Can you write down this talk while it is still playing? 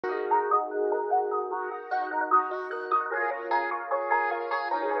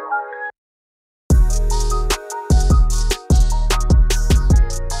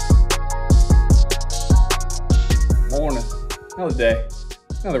Another day,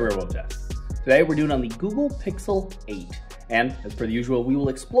 another real world test. Today we're doing on the Google Pixel 8. And as per the usual, we will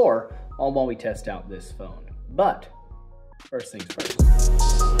explore all while we test out this phone. But first things first.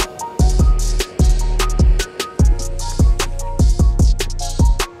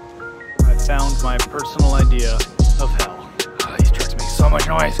 I found my personal idea of hell. Oh, these trucks make so much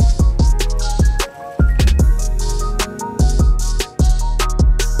noise.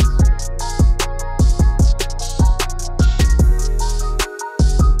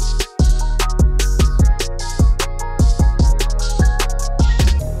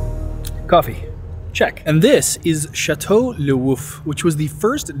 Coffee. Check. And this is Chateau Le Wouf, which was the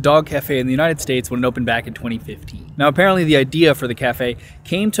first dog cafe in the United States when it opened back in 2015. Now, apparently the idea for the cafe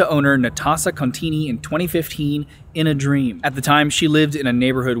came to owner Natasha Contini in 2015 in a dream. At the time, she lived in a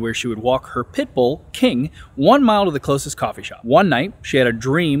neighborhood where she would walk her pit bull, King, 1 mile to the closest coffee shop. One night, she had a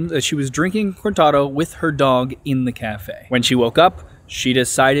dream that she was drinking cortado with her dog in the cafe. When she woke up, she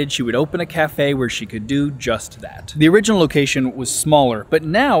decided she would open a cafe where she could do just that. The original location was smaller, but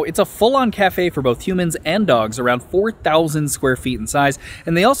now it's a full-on cafe for both humans and dogs, around 4,000 square feet in size,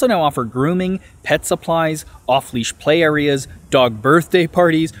 and they also now offer grooming, pet supplies, off-leash play areas, dog birthday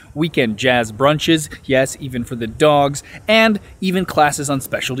parties, weekend jazz brunches, yes, even for the dogs, and even classes on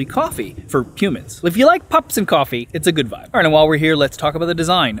specialty coffee for humans. If you like pups and coffee, it's a good vibe. All right, and while we're here, let's talk about the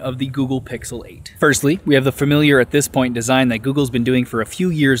design of the Google Pixel 8. Firstly, we have the familiar at this point design that Google's been doing for a few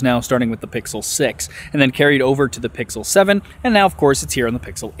years now, starting with the Pixel 6, and then carried over to the Pixel 7, and now of course it's here on the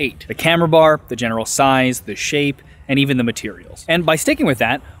Pixel 8. The camera bar, the general size, the shape, and even the materials. And by sticking with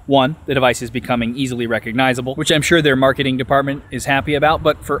that, one, the device is becoming easily recognizable, which I'm sure their marketing department is happy about,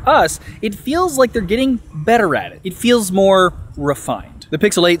 but for us, it feels like they're getting better at it. It feels more refined. The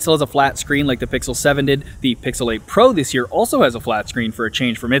Pixel 8 still has a flat screen like the Pixel 7 did. The Pixel 8 Pro this year also has a flat screen for a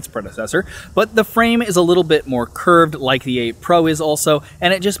change from its predecessor, but the frame is a little bit more curved like the 8 Pro is also,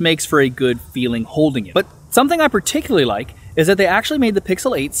 and it just makes for a good feeling holding it. But something I particularly like is that they actually made the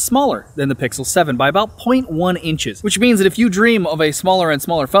Pixel 8 smaller than the Pixel 7 by about 0.1 inches, which means that if you dream of a smaller and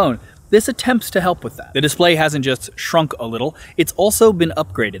smaller phone, this attempts to help with that. The display hasn't just shrunk a little, it's also been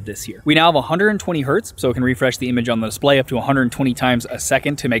upgraded this year. We now have 120 Hz, so it can refresh the image on the display up to 120 times a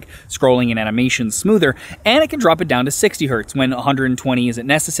second to make scrolling and animation smoother, and it can drop it down to 60 Hz when 120 isn't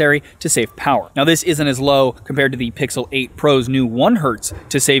necessary to save power. Now this isn't as low compared to the Pixel 8 Pro's new 1 Hz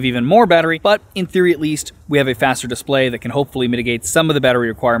to save even more battery, but in theory at least, we have a faster display that can hopefully mitigate some of the battery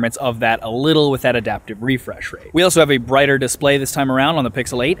requirements of that a little with that adaptive refresh rate. We also have a brighter display this time around on the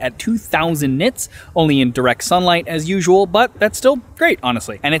Pixel 8 at 2,000 nits, only in direct sunlight as usual, but that's still great,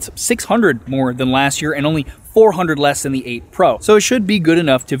 honestly. And it's 600 more than last year and only 400 less than the 8 Pro, so it should be good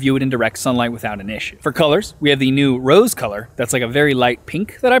enough to view it in direct sunlight without an issue. For colors, we have the new rose color, that's like a very light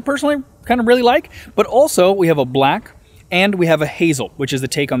pink that I personally kind of really like, but also we have a black, and we have a hazel, which is the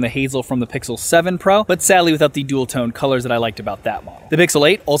take on the hazel from the Pixel 7 Pro, but sadly without the dual tone colors that I liked about that model. The Pixel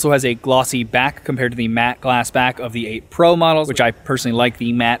 8 also has a glossy back compared to the matte glass back of the 8 Pro models, which I personally like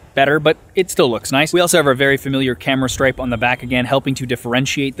the matte better, but it still looks nice. We also have our very familiar camera stripe on the back again, helping to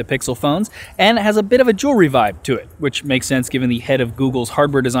differentiate the Pixel phones, and it has a bit of a jewelry vibe to it, which makes sense given the head of Google's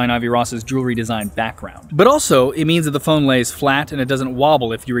hardware design, Ivy Ross's jewelry design background. But also, it means that the phone lays flat and it doesn't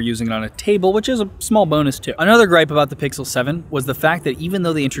wobble if you were using it on a table, which is a small bonus too. Another gripe about the Pixel 7 was the fact that even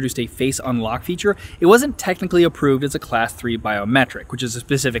though they introduced a face unlock feature, it wasn't technically approved as a Class 3 biometric, which is a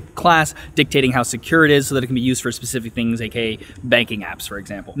specific class dictating how secure it is so that it can be used for specific things, aka banking apps, for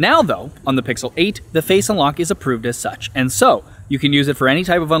example. Now though, on the Pixel 8, the face unlock is approved as such, and so you can use it for any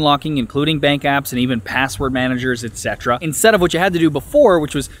type of unlocking, including bank apps and even password managers, etc., instead of what you had to do before,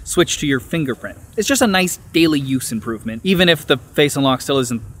 which was switch to your fingerprint. It's just a nice daily use improvement, even if the face unlock still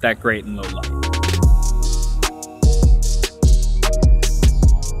isn't that great in low light.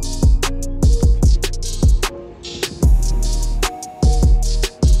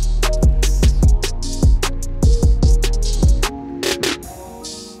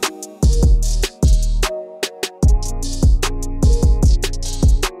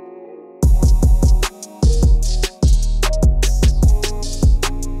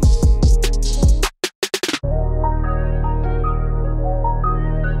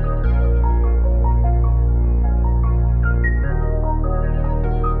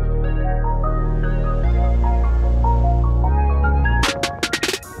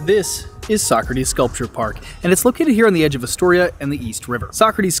 This is Socrates Sculpture Park, and it's located here on the edge of Astoria and the East River.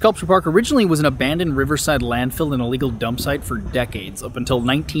 Socrates Sculpture Park originally was an abandoned riverside landfill and illegal dump site for decades, up until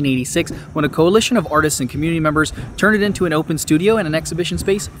 1986, when a coalition of artists and community members turned it into an open studio and an exhibition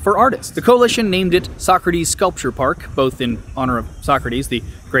space for artists. The coalition named it Socrates Sculpture Park, both in honor of Socrates, the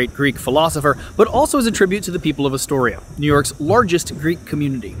great Greek philosopher, but also as a tribute to the people of Astoria, New York's largest Greek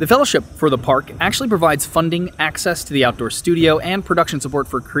community. The Fellowship for the park actually provides funding, access to the outdoor studio, and production support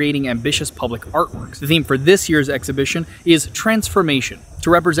for creating ambitious public artworks. The theme for this year's exhibition is Transformation, to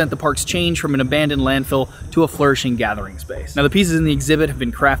represent the park's change from an abandoned landfill to a flourishing gathering space. Now, the pieces in the exhibit have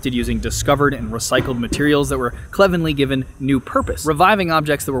been crafted using discovered and recycled materials that were cleverly given new purpose, reviving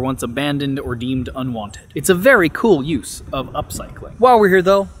objects that were once abandoned or deemed unwanted. It's a very cool use of upcycling. While we're here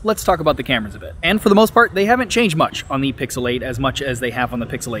though, let's talk about the cameras a bit. And for the most part, they haven't changed much on the Pixel 8 as much as they have on the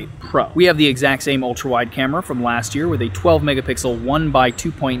Pixel 8 Pro. We have the exact same ultra-wide camera from last year with a 12 megapixel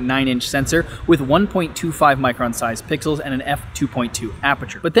 1x2.9 inch sensor with 1.25 micron size pixels and an f2.2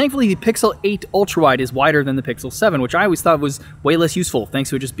 aperture. But thankfully, the Pixel 8 ultra-wide is wider than the Pixel 7, which I always thought was way less useful, thanks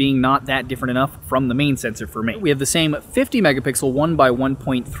to it just being not that different enough from the main sensor for me. We have the same 50 megapixel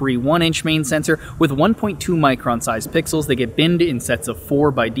 1x1.31 inch main sensor with 1.2 micron size pixels. They get binned in sets of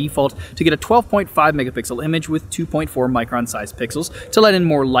 4 by default to get a 12.5 megapixel image with 2.4 micron size pixels to let in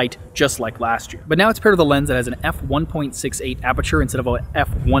more light, just like last year. But now it's paired with a lens that has an f1.68 aperture instead of a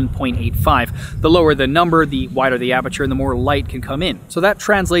f1.85. The lower the number, the wider the aperture, and the more light can come in. So that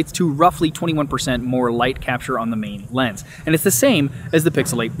translates to roughly 21% more light capture on the main lens. And it's the same as the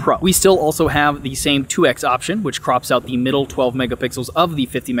Pixel 8 Pro. We still also have the same 2x option, which crops out the middle 12 megapixels of the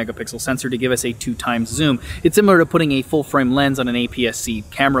 50 megapixel sensor to give us a 2x zoom. It's similar to putting a full frame lens on an APS-C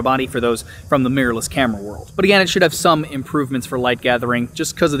camera body for those from the mirrorless camera world. But again, it should have some improvements for light gathering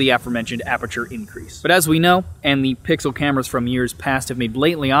just because of the aforementioned aperture increase. But as we know, and the Pixel cameras from years past have made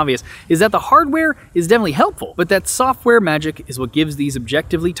blatantly obvious, is that the hardware is definitely helpful, but that software magic is what gives these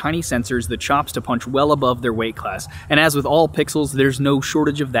objectively tiny sensors the chops to punch well above their weight class. And as with all Pixels, there's no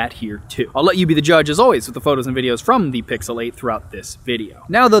shortage of that here too. I'll let you be the judge as always with the photos and videos from the Pixel 8 throughout this video.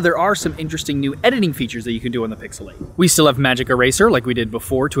 Now though, there are some interesting new editing features that you can do on the Pixel 8. We still have Magic Eraser like we did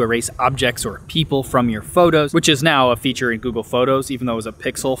before to erase objects or people from your photos, which is now a feature in Google Photos, even though it was a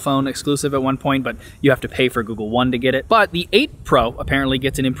Pixel phone exclusive at one point, but you have to pay for Google One to get it. But the 8 Pro apparently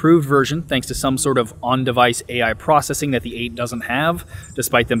gets an improved version thanks to some sort of on-device AI processing that the 8 doesn't have,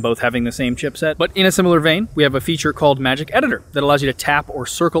 despite them both having the same chipset. But in a similar vein, we have a feature called Magic Editor that allows you to tap or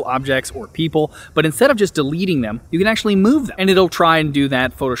circle objects or people, but instead of just deleting them, you can actually move them. And it'll try and do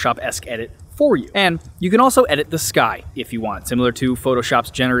that Photoshop-esque edit for you. And you can also edit the sky if you want, similar to Photoshop's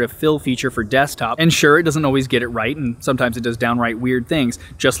generative fill feature for desktop. And sure, it doesn't always get it right, and sometimes it does downright weird things,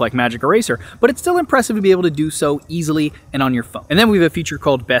 just like Magic Eraser, but it's still impressive to be able to do so easily and on your phone. And then we have a feature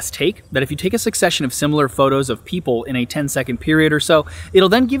called Best Take, that if you take a succession of similar photos of people in a 10-second period or so, it'll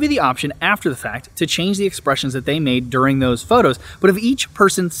then give you the option after the fact to change the expressions that they made during those photos, but of each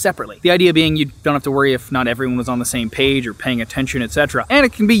person separately. The idea being you don't have to worry if not everyone was on the same page or paying attention, etc. And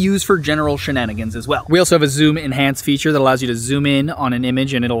it can be used for general shenanigans as well. We also have a zoom enhance feature that allows you to zoom in on an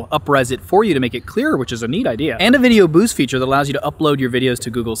image and it'll up-res it for you to make it clearer, which is a neat idea. And a video boost feature that allows you to upload your videos to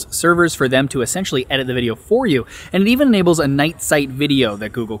Google's servers for them to essentially edit the video for you. And it even enables a night sight video, that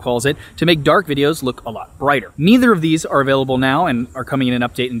Google calls it, to make dark videos look a lot brighter. Neither of these are available now and are coming in an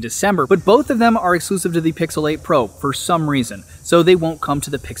update in December, but both of them are exclusive to the Pixel 8 Pro for some reason, so they won't come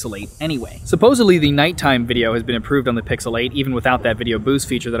to the Pixel 8 anyway. Supposedly the nighttime video has been improved on the Pixel 8 even without that video boost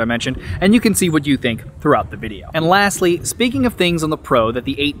feature that I mentioned, and you can see what you think throughout the video. And lastly, speaking of things on the Pro that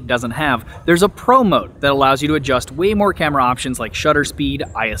the 8 doesn't have, there's a Pro mode that allows you to adjust way more camera options like shutter speed,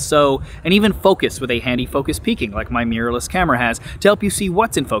 ISO, and even focus with a handy focus peaking like my mirrorless camera has to help you see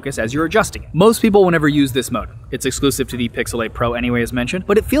what's in focus as you're adjusting it. Most people will never use this mode. It's exclusive to the Pixel 8 Pro anyway, as mentioned,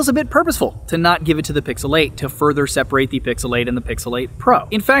 but it feels a bit purposeful to not give it to the Pixel 8 to further separate the Pixel 8 and the Pixel 8 Pro.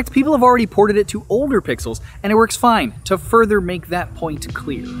 In fact, people have already ported it to older Pixels, and it works fine to further make that point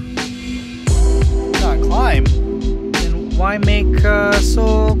clear. Not climb? Then why make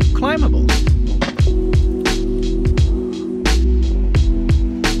so climbable?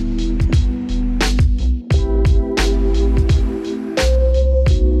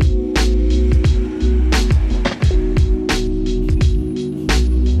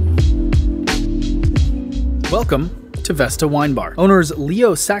 Welcome to Vesta Wine Bar. Owners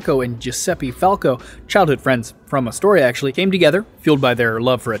Leo Sacco and Giuseppe Falco, childhood friends from Astoria actually, came together, fueled by their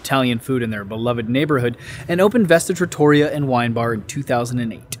love for Italian food in their beloved neighborhood, and opened Vesta Trattoria and Wine Bar in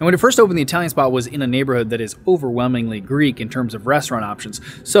 2008. And when it first opened, the Italian spot was in a neighborhood that is overwhelmingly Greek in terms of restaurant options,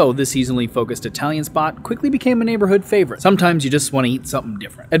 so this seasonally focused Italian spot quickly became a neighborhood favorite. Sometimes you just want to eat something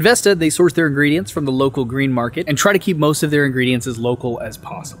different. At Vesta, they source their ingredients from the local green market and try to keep most of their ingredients as local as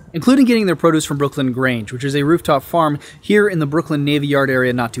possible, including getting their produce from Brooklyn Grange, which is a rooftop farm here in the Brooklyn Navy Yard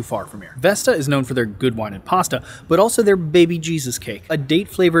area not too far from here. Vesta is known for their good wine and pasta, pizza, but also their baby Jesus cake, a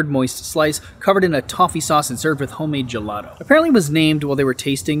date-flavored moist slice covered in a toffee sauce and served with homemade gelato. Apparently it was named while they were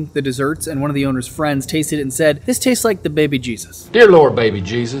tasting the desserts, and one of the owner's friends tasted it and said, "This tastes like the baby Jesus." Dear Lord, baby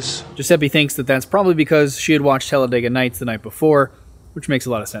Jesus. Giuseppe thinks that that's probably because she had watched Talladega Nights the night before, which makes a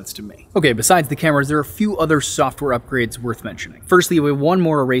lot of sense to me. Okay, besides the cameras, there are a few other software upgrades worth mentioning. Firstly, we have one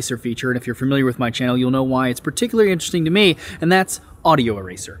more eraser feature, and if you're familiar with my channel, you'll know why it's particularly interesting to me, and that's audio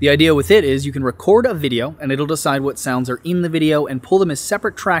eraser. The idea with it is you can record a video and it'll decide what sounds are in the video and pull them as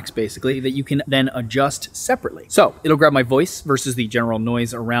separate tracks basically that you can then adjust separately. So it'll grab my voice versus the general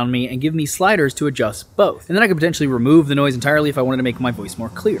noise around me and give me sliders to adjust both. And then I could potentially remove the noise entirely if I wanted to make my voice more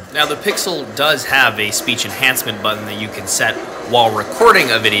clear. Now the Pixel does have a speech enhancement button that you can set while recording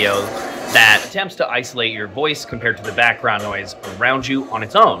a video that attempts to isolate your voice compared to the background noise around you on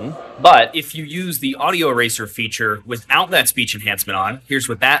its own. But if you use the audio eraser feature without that speech enhancement on, here's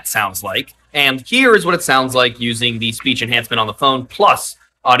what that sounds like. And here is what it sounds like using the speech enhancement on the phone plus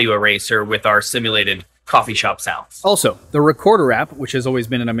audio eraser with our simulated coffee shop sounds. Also, the Recorder app, which has always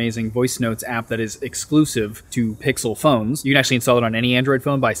been an amazing voice notes app that is exclusive to Pixel phones. You can actually install it on any Android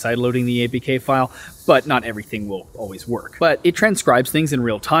phone by sideloading the APK file, but not everything will always work. But it transcribes things in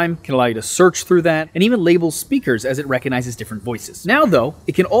real time, can allow you to search through that, and even labels speakers as it recognizes different voices. Now though,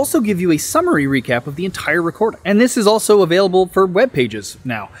 it can also give you a summary recap of the entire recording. And this is also available for web pages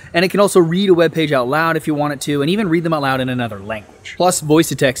now. And it can also read a web page out loud if you want it to, and even read them out loud in another language. Plus, voice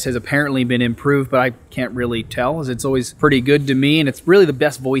to text has apparently been improved, but I can't really tell, as it's always pretty good to me, and it's really the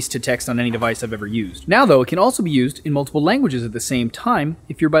best voice to text on any device I've ever used. Now though, it can also be used in multiple languages at the same time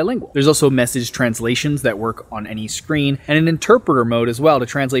if you're bilingual. There's also message translations that work on any screen, and an interpreter mode as well to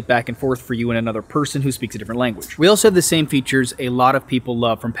translate back and forth for you and another person who speaks a different language. We also have the same features a lot of people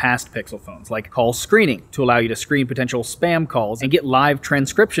love from past Pixel phones, like call screening, to allow you to screen potential spam calls and get live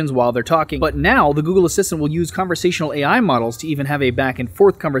transcriptions while they're talking. But now, the Google Assistant will use conversational AI models to even have a back and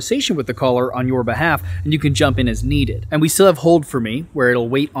forth conversation with the caller on your behalf, and you can jump in as needed. And we still have Hold for Me, where it'll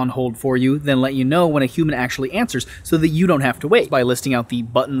wait on hold for you, then let you know when a human actually answers so that you don't have to wait, by listing out the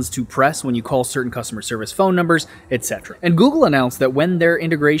buttons to press when you call certain customer service phone numbers, etc. And Google announced that when their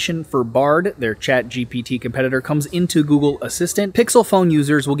integration for Bard, their ChatGPT competitor, comes into Google Assistant, Pixel phone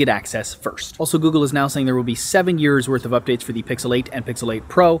users will get access first. Also, Google is now saying there will be 7 years worth of updates for the Pixel 8 and Pixel 8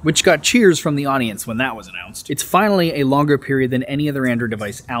 Pro, which got cheers from the audience when that was announced. It's finally a longer period than any other Android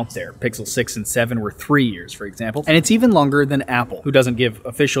device out there. Pixel 6 and 7 were 3 years, for example. And it's even longer than Apple, who doesn't give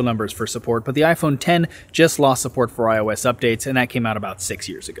official numbers for support, but the iPhone X just lost support for iOS updates, and that came out about 6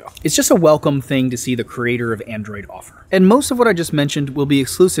 years ago. It's just a welcome thing to see the creator of Android offer. And most of what I just mentioned will be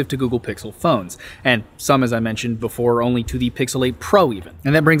exclusive to Google Pixel phones, and some, as I mentioned before, only to the Pixel 8 Pro even.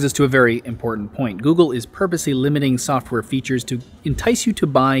 And that brings us to a very important point. Google is purposely limiting software features to entice you to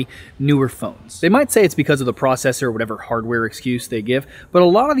buy newer phones. They might say it's because of the processor or whatever hardware excuse they give, but a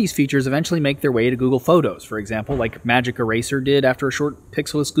lot of these features eventually make their way to Google Photos, for example, like Magic Eraser did after a short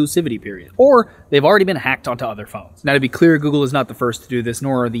Pixel exclusivity period. Or they've already been hacked onto other phones. Now, to be clear, Google is not the first to do this,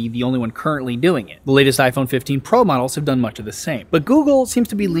 nor are the only one currently doing it. The latest iPhone 15 Pro models have done much of the same. But Google seems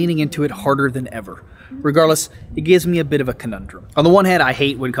to be leaning into it harder than ever. Regardless, it gives me a bit of a conundrum. On the one hand, I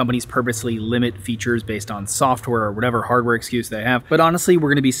hate when companies purposely limit features based on software or whatever hardware excuse they have, but honestly, we're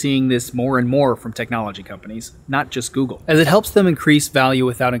going to be seeing this more and more from technology companies, not just Google, as it helps them increase value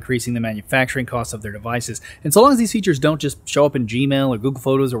without increasing the manufacturing costs of their devices. And so long as these features don't just show up in Gmail or Google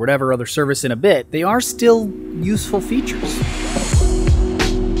Photos or whatever other service in a bit, they are still useful features.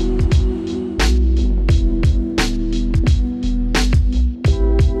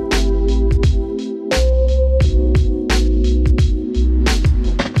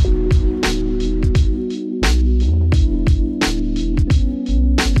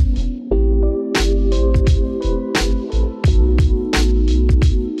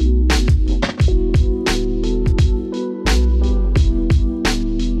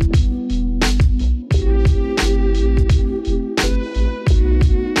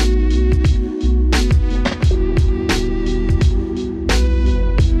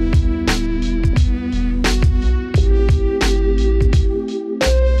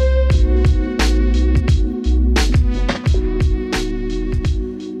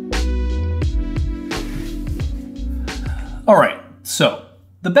 Alright, so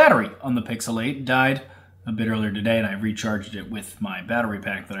the battery on the Pixel 8 died a bit earlier today, and I recharged it with my battery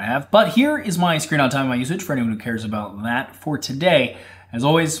pack that I have. But here is my screen on time, my usage for anyone who cares about that for today. As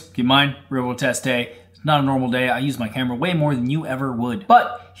always, keep in mind, real world test day. It's not a normal day. I use my camera way more than you ever would.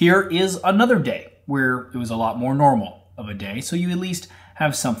 But here is another day where it was a lot more normal of a day, so you at least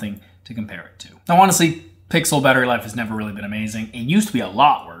have something to compare it to. Now honestly, Pixel battery life has never really been amazing. It used to be a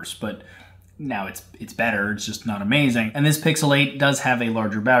lot worse, but Now it's better, it's just not amazing. And this Pixel 8 does have a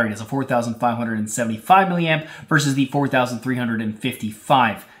larger battery. It has a 4,575 milliamp versus the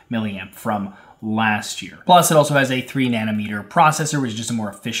 4,355 milliamp from last year. Plus, it also has a 3 nanometer processor, which is just a more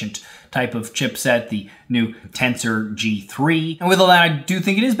efficient type of chipset, the new Tensor G3. And with all that, I do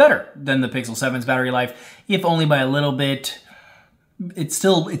think it is better than the Pixel 7's battery life, if only by a little bit. It's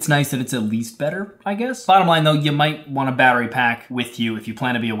nice that it's at least better, I guess. Bottom line though, you might want a battery pack with you if you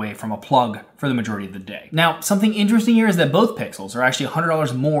plan to be away from a plug for the majority of the day. Now, something interesting here is that both Pixels are actually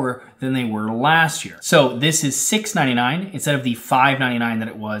 $100 more than they were last year. So this is $699 instead of the $599 that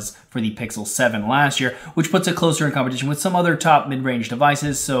it was for the Pixel 7 last year, which puts it closer in competition with some other top mid-range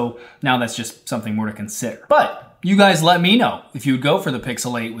devices. So now that's just something more to consider. But you guys let me know if you would go for the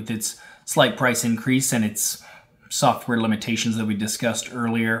Pixel 8 with its slight price increase and its software limitations that we discussed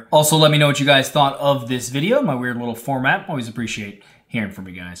earlier. Also, let me know what you guys thought of this video, my weird little format. Always appreciate hearing from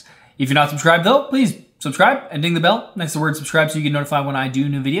you guys. If you're not subscribed though, please subscribe and ding the bell next to the word subscribe so you get notified when I do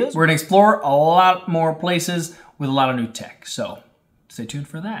new videos. We're gonna explore a lot more places with a lot of new tech, so stay tuned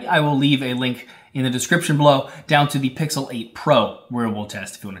for that. I will leave a link in the description below down to the Pixel 8 Pro wearable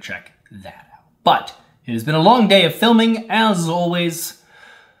test if you wanna check that out. But it has been a long day of filming. As always,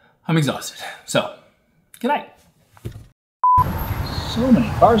 I'm exhausted. So, good night. So many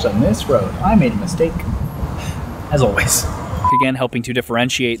cars on this road. I made a mistake. As always. Again, helping to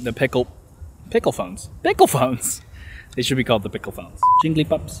differentiate the pickle phones. Pickle phones! They should be called the pickle phones. Jingly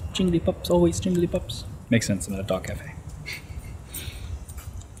pups, always jingly pups. Makes sense in a dog cafe.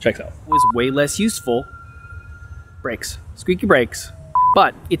 Checks out. It was way less useful. Brakes. Squeaky brakes.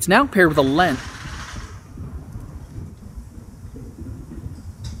 But it's now paired with a lens.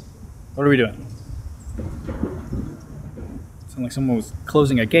 What are we doing? Sounded like someone was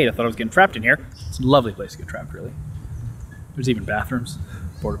closing a gate. I thought I was getting trapped in here. It's a lovely place to get trapped, really. There's even bathrooms,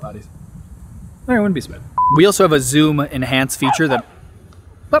 porta potties. All right, wouldn't be so bad. We also have a zoom enhance feature that,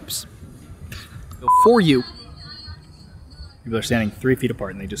 whoops, for you. People are standing 3 feet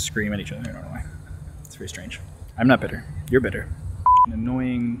apart and they just scream at each other. I don't know why. It's very strange. I'm not bitter. You're bitter. An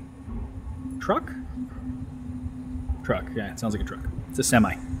annoying truck? Truck, yeah, it sounds like a truck. It's a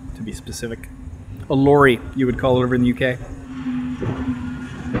semi, to be specific. A lorry, you would call it over in the UK.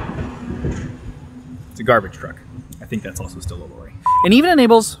 It's a garbage truck. I think that's also still a lorry. And even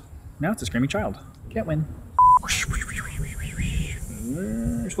enables, now it's a screaming child. Can't win.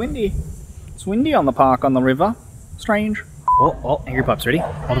 It's windy. It's windy on the park on the river. Strange. Oh, angry pups, ready?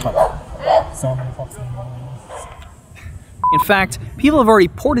 Hold the pup. So many pups. In fact, people have already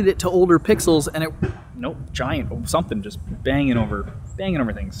ported it to older Pixels and it, nope, giant, something just banging over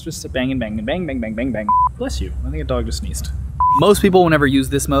things. Just banging, bang, bang, bang, bang, bang, bang. Bless you. I think a dog just sneezed. Most people will never use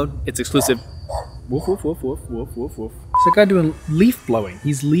this mode. It's exclusive. Woof, woof, woof, woof, woof, woof, woof. It's a guy doing leaf blowing.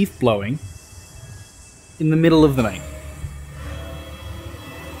 He's leaf blowing in the middle of the night.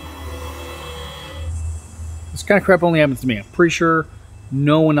 This kind of crap only happens to me. I'm pretty sure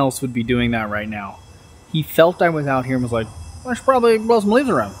no one else would be doing that right now. He felt I was out here and was like, I should probably blow some leaves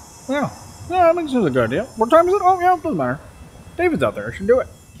around. Yeah, I think this is a good idea. What time is it? Oh, yeah, it doesn't matter. David's out there. I should do it.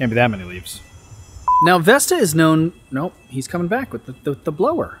 Can't be that many leaves. Now, Vesta is known... Nope, he's coming back with the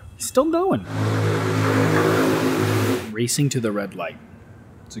blower. He's still going. Racing to the red light.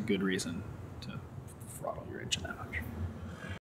 It's a good reason to throttle your engine out.